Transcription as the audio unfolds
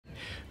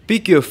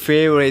Pick your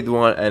favorite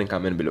one and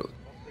comment below.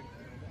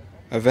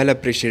 A well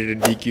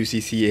appreciated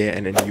DQCCA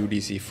and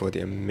UDC for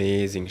the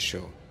amazing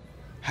show.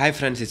 Hi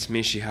friends, it's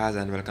me Shihaz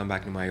and welcome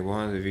back to my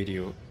one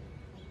video.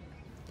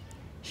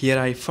 Here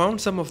I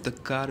found some of the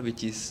car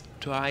which is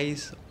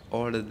twice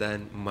older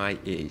than my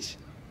age.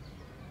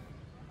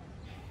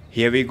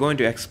 Here we're going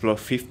to explore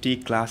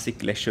 50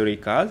 classic luxury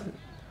cars.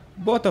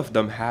 Both of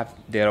them have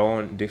their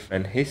own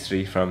different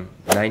history from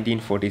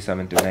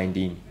 1947 to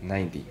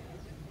 1990.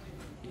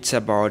 It's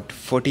about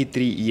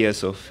 43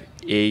 years of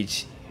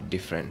age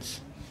difference.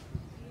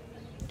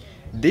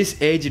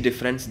 This age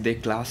difference they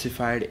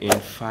classified in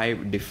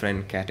 5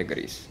 different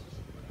categories.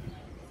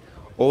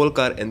 All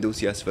car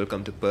enthusiasts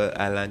welcome to Pearl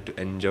Island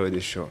to enjoy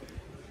this show.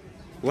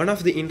 One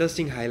of the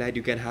interesting highlight,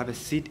 you can have a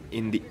seat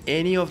in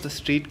any of the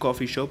street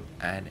coffee shop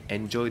and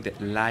enjoy the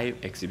live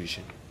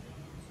exhibition.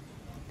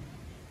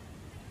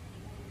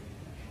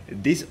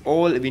 These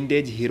all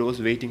vintage heroes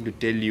waiting to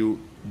tell you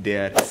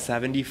their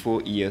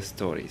 74 year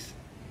stories.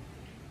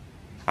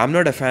 I'm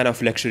not a fan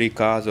of luxury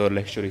cars or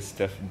luxury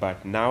stuff,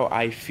 but now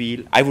I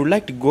feel I would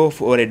like to go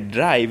for a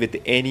drive with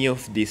any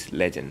of these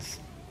legends.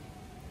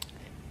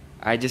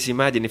 I just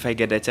imagine if I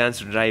get a chance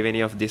to drive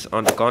any of this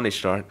on the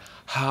Cornish Road,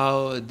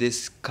 how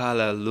this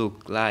color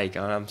look like,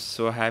 and I'm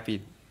so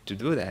happy to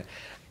do that.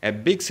 A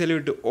big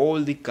salute to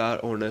all the car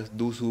owners,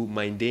 those who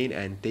maintain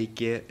and take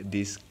care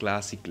these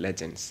classic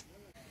legends.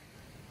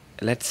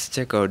 Let's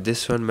check out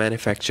this one,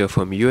 manufactured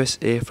from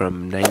USA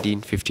from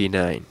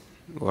 1959.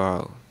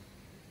 Wow.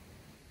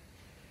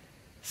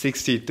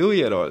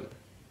 62-year-old,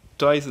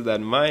 twice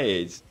than my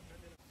age.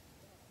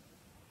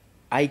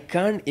 I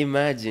can't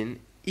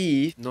imagine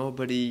if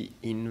nobody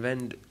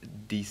invent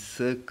the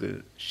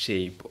circle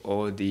shape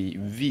or the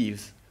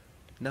wheels.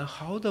 Now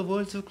how the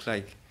world looks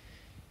like?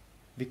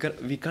 We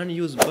can't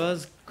use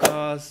bus,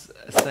 cars,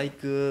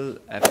 cycle,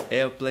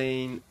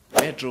 airplane,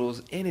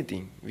 metros,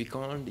 anything. We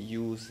can't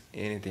use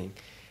anything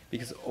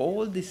because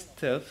all this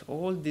stuff,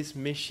 all these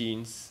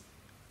machines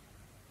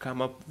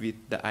come up with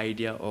the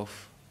idea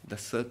of the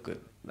circle,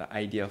 the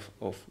idea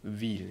of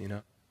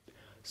wheel.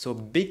 So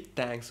big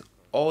thanks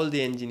all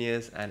the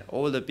engineers and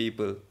all the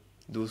people,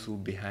 those who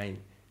behind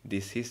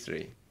this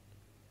history.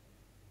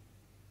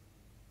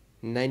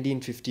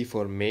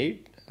 1954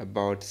 made,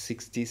 about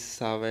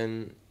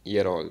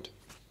 67-year-old.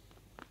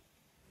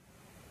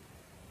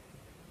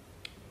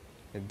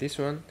 And this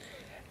one,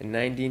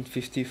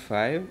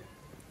 1955,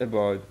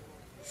 about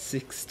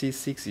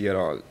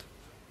 66-year-old.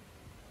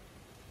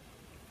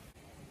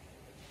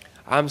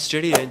 I'm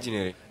studying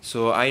engineering,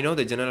 so I know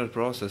the general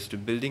process to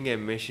building a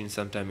machine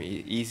sometimes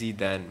easy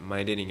than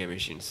maintaining a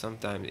machine.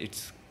 Sometimes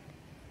it's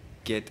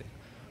get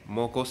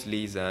more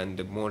costly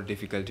and more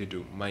difficult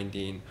to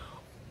maintain,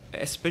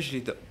 especially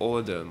the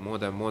older, more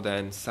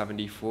than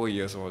 74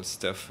 years old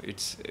stuff.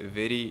 It's a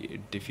very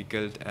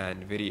difficult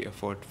and very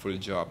effortful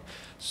job.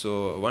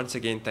 So once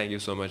again, thank you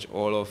so much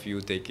all of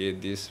you. Take care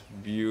this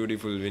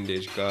beautiful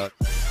vintage car.